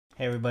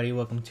Hey everybody,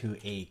 welcome to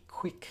a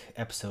quick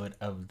episode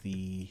of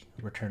the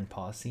return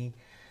policy.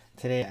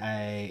 Today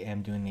I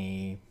am doing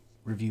a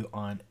review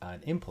on an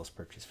impulse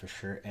purchase for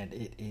sure, and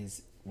it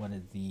is one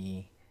of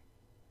the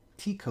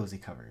tea cozy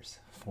covers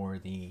for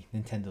the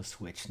Nintendo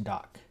Switch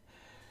dock.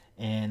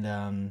 And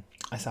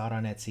I saw it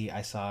on Etsy.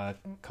 I saw a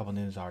couple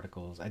news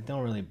articles. I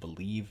don't really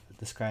believe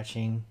the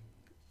scratching.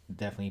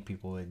 Definitely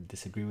people would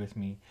disagree with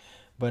me.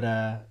 But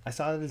I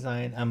saw the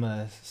design. I'm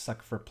a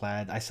sucker for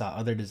plaid. I saw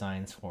other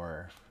designs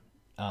for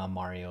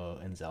Mario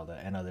and Zelda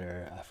and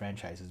other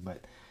franchises,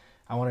 but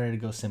I wanted to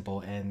go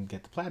simple and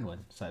get the plaid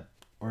one. So I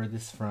ordered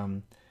this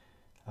from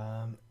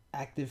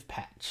Active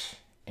Patch,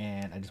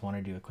 and I just want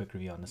to do a quick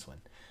review on this one.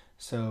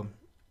 So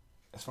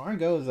as far as it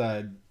goes,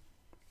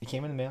 it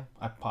came in the mail.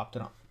 I popped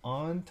it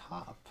on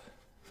top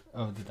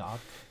of the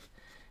dock.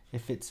 It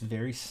fits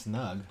very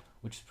snug,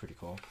 which is pretty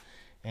cool,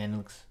 and it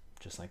looks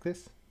just like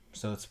this.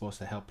 So it's supposed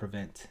to help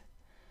prevent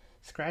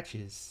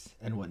scratches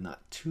and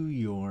whatnot to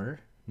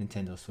your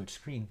Nintendo Switch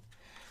screen.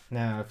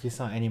 Now, if you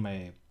saw any of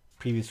my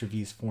previous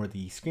reviews for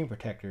the screen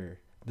protector,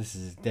 this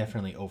is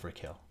definitely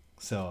overkill.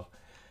 So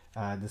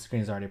the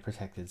screen is already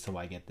protected, so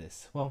why get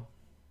this? Well,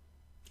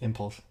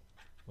 impulse,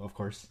 of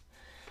course.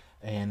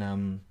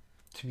 And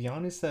to be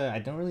honest, I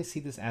don't really see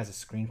this as a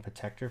screen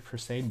protector per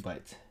se,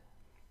 but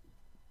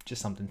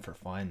just something for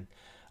fun.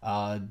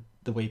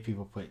 The way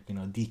people put,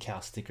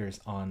 decal stickers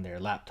on their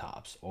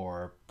laptops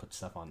or put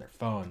stuff on their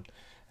phone,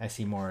 I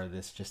see more of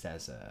this just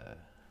as a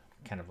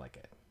kind of like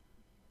a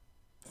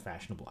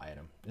fashionable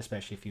item,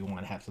 especially if you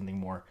want to have something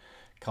more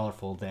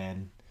colorful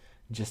than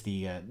just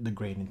the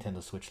gray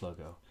Nintendo Switch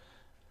logo.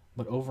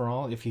 But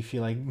overall, if you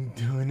feel like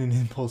doing an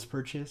impulse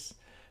purchase,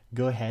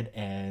 go ahead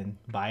and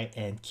buy it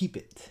and keep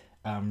it.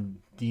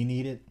 Do you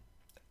need it?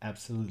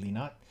 Absolutely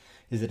not.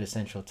 Is it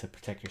essential to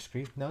protect your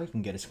screen? No, you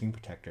can get a screen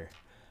protector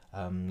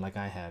like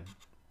I have.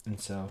 And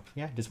so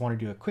yeah, just want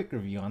to do a quick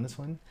review on this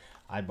one.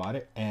 I bought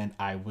it and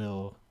I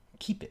will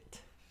keep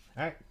it.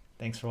 All right,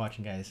 thanks for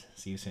watching, guys.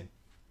 See you soon.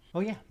 Oh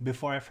yeah,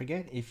 before I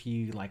forget, if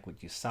you like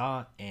what you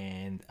saw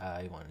and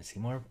you want to see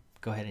more,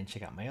 go ahead and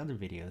check out my other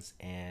videos,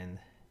 and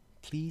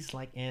please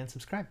like and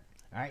subscribe.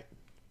 All right,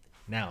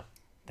 now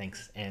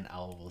thanks, and I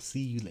will see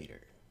you later.